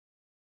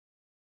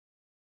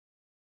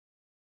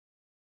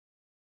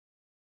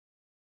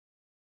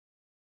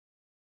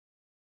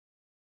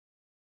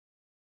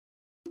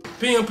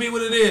PMP,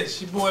 what it is?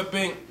 Your boy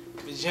Bink,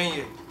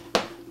 Virginia,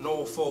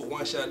 Norfolk,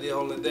 one shot there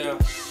holding it down.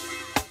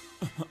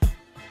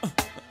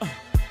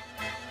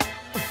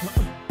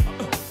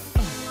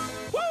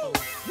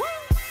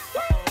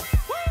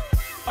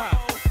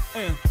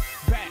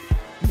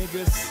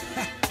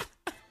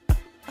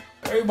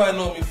 Everybody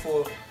know me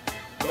for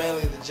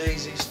mainly the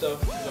Jay-Z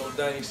stuff, you know,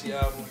 Dynasty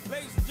album.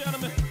 Ladies and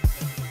gentlemen,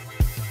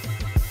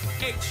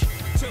 H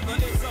to the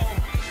Izzo.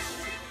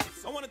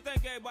 I want to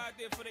thank everybody out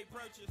there for their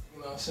purchase.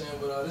 You know what I'm saying?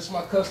 But this is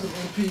my custom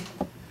MP.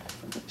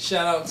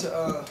 Shout out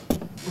to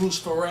Bruce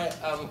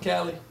Farrat out in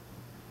Cali.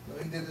 You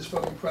know, he did this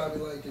for me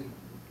probably like in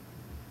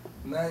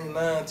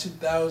 99,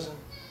 2000.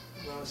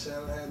 You know what I'm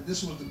saying?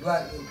 This was the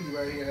black MP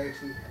right here,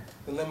 actually,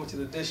 the limited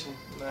edition,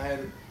 and I had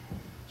it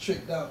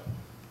tricked out.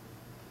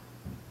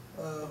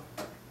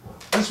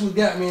 This is what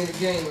got me in the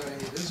game right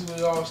here. This is where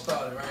it all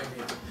started right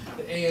here.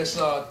 The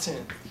ASR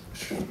 10.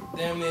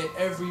 Damn near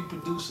every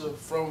producer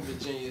from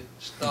Virginia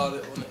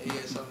started on the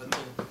ASR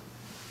 10.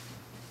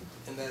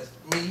 And that's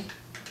me,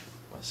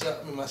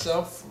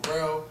 myself,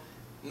 Pharrell,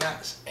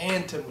 Knox,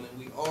 and Timbaland.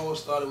 We all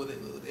started with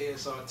it with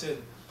ASR 10.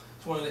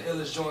 It's one of the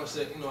illest joints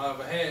that I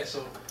ever had.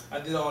 So I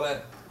did all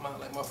that,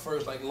 my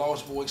first like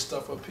Lost Boy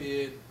stuff up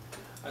here.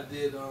 I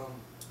did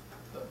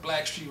the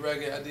Blackstreet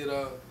Reggae. I did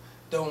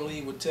Don't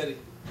Leave with Teddy.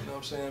 You know what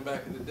I'm saying,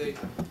 back in the day.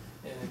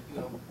 And you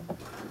know,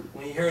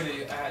 when he heard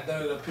it, I had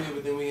done it up here,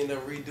 but then we ended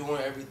up redoing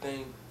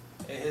everything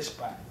at his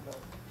spot. You know,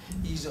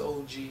 he's the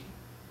OG,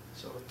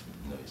 so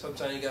you know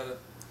sometimes you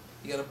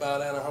gotta bow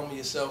down and humble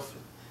yourself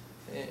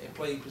and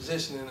play your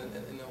position. And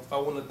you know, if I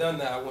wouldn't have done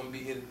that, I wouldn't be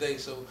here today.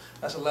 So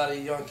that's a lot of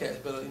you young cats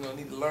better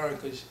need to learn,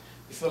 because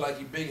you feel like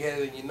you're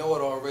big-headed and you know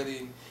it already,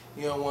 and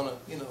you don't want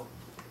to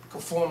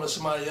conform to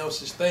somebody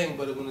else's thing.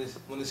 But when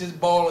it's his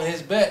ball and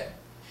his bat,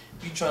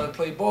 you trying to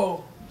play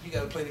ball, you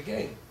got to play the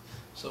game.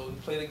 So you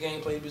play the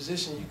game, play your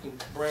position, you can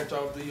branch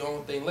off, do your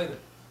own thing later.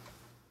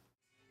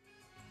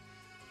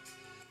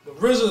 But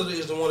RZA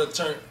is the one that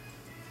turned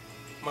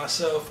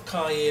myself,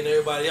 Kanye, and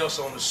everybody else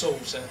on the soul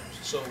samples.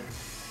 So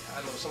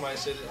I know somebody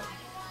said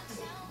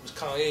it was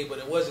Kanye, but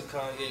it wasn't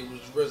Kanye, it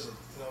was RZA. You know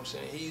what I'm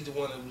saying? He's the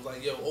one that was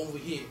like, yo, over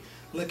here,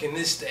 look in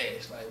this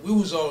stash. Like, we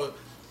was all,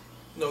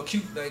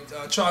 cute, like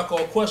Tribe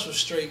Called Quest was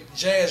straight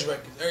jazz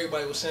records.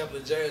 Everybody was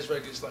sampling jazz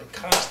records like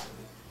constantly.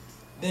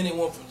 Then it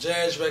went from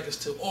jazz records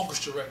to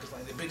orchestra records,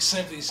 like the big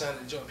symphony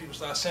sounded joint. People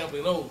started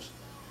sampling those.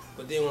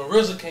 But then when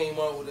RZA came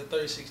out with the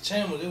 36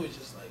 chambers, it was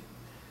just like,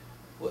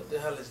 what the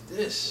hell is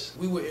this?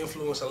 We were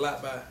influenced a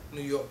lot by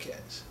New York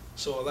cats.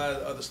 So a lot of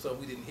the other stuff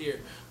we didn't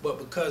hear. But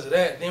because of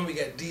that, then we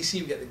got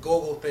DC, we got the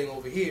go-go thing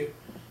over here.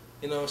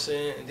 You know what I'm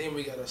saying? And then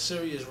we got a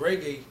serious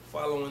reggae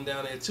following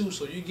down there too.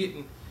 So you're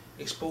getting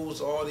exposed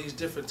to all these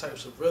different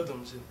types of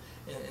rhythms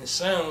and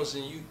sounds,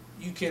 and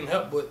you can't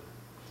help but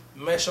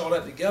mesh all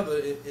that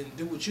together and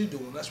do what you're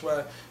doing. That's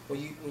why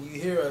when you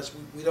hear us,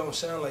 we don't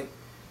sound like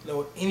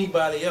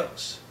anybody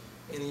else.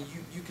 And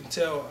you can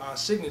tell our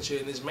signature,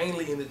 and it's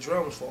mainly in the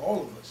drums for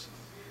all of us.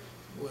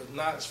 With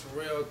Knox,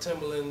 Pharrell,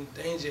 Timbaland,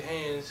 Danger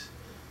Hands,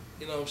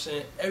 you know what I'm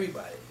saying,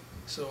 everybody.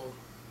 So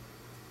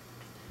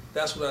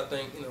that's what I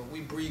think,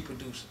 we breed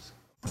producers.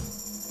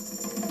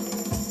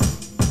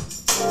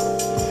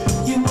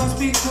 You must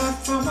be cut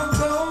from a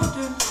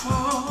golden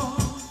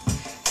heart,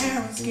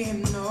 hair and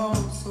skin oh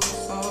so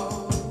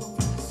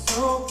soft,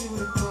 so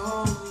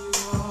beautiful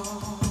you are.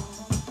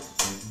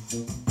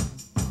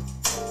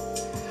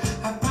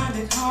 I find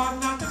it hard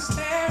not to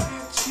stare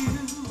at you,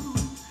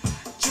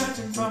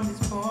 judging from this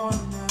point of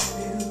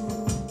view.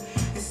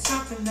 It's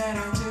something that I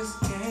just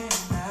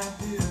cannot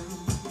do.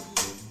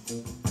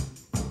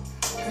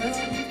 Girl,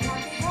 you got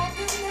me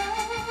happy now.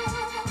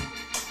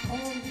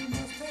 Oh, you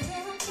must have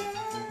your hips,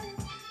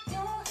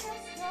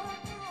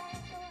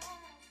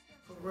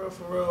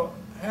 For real,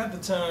 half the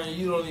time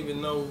you don't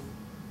even know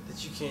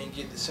that you can't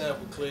get the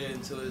sample clear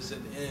until it's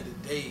at the end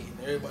of the day, and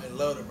everybody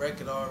love the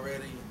record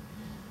already.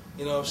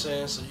 You know what I'm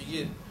saying? So you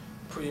get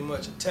pretty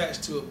much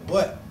attached to it,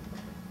 but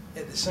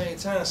at the same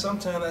time,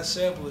 sometimes that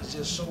sample is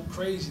just so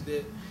crazy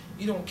that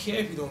you don't care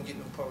if you don't get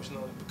no publishing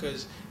on it,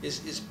 because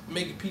it's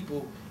making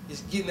people,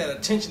 it's getting that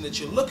attention that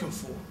you're looking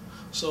for.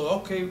 So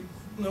okay,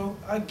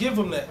 I give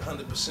them that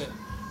 100%,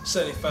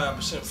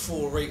 75%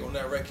 full rate on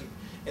that record,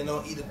 and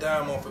don't eat a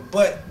dime off it,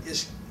 but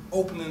it's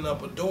opening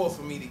up a door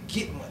for me to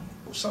get money.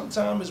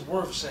 Sometimes it's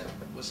worth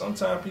sampling, but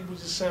sometimes people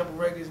just sample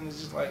records and it's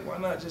just like, why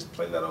not just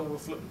play that over,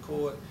 flip the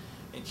chord,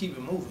 and keep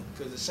it moving?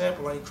 Because the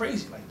sample ain't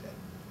crazy like that.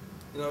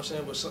 You know what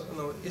I'm saying?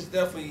 But it's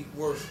definitely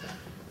worth,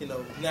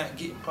 not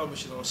getting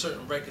published on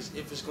certain records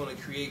if it's going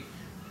to create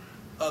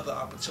other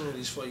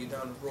opportunities for you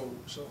down the road.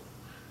 So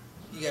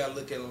you gotta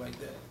look at it like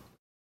that.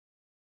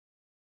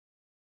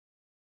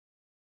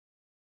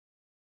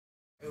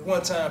 At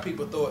one time,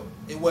 people thought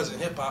it wasn't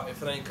hip hop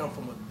if it ain't come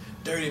from a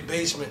dirty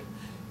basement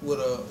with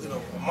a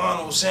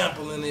mono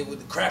sample in it with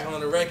the crackle on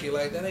the record.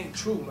 Like, that ain't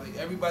true. Like,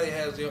 everybody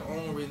has their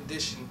own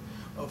rendition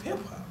of hip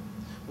hop.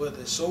 whether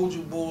it's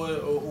Soulja Boy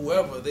or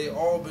whoever, they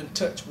all been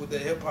touched with the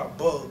hip hop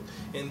bug,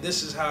 and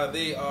this is how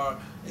they are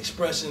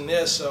expressing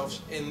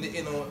themselves in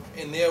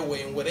in their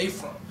way and where they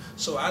from.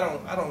 So I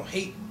don't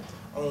hate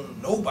on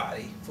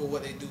nobody for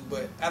what they do,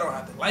 but I don't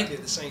have to like it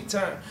at the same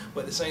time.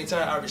 But at the same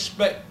time, I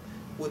respect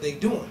what they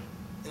doing.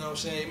 You know what I'm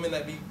saying? It may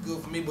not be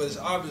good for me, but it's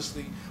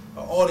obviously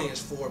an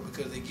audience for it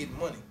because they getting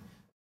money.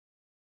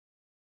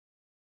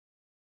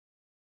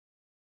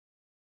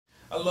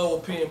 I love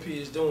what PNP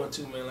is doing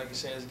too, man. Like I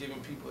said, it's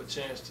giving people a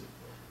chance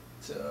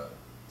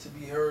to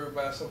be heard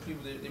by some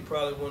people that they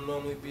probably wouldn't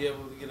normally be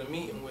able to get a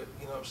meeting with.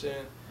 You know what I'm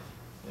saying?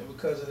 And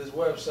because of this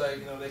website,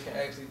 you know, they can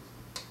actually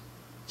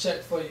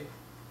check for you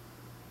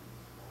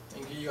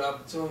and give you an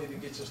opportunity to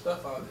get your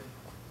stuff out there.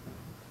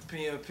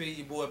 PNP,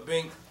 your boy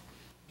Bink,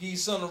 give you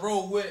something to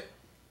roll with.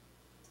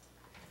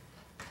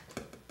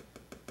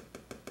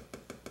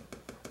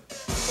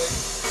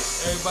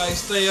 Everybody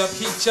stay up,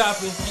 keep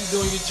chopping, keep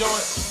doing your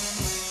joint.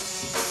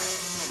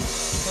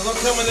 Cause I'm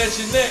coming at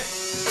your neck.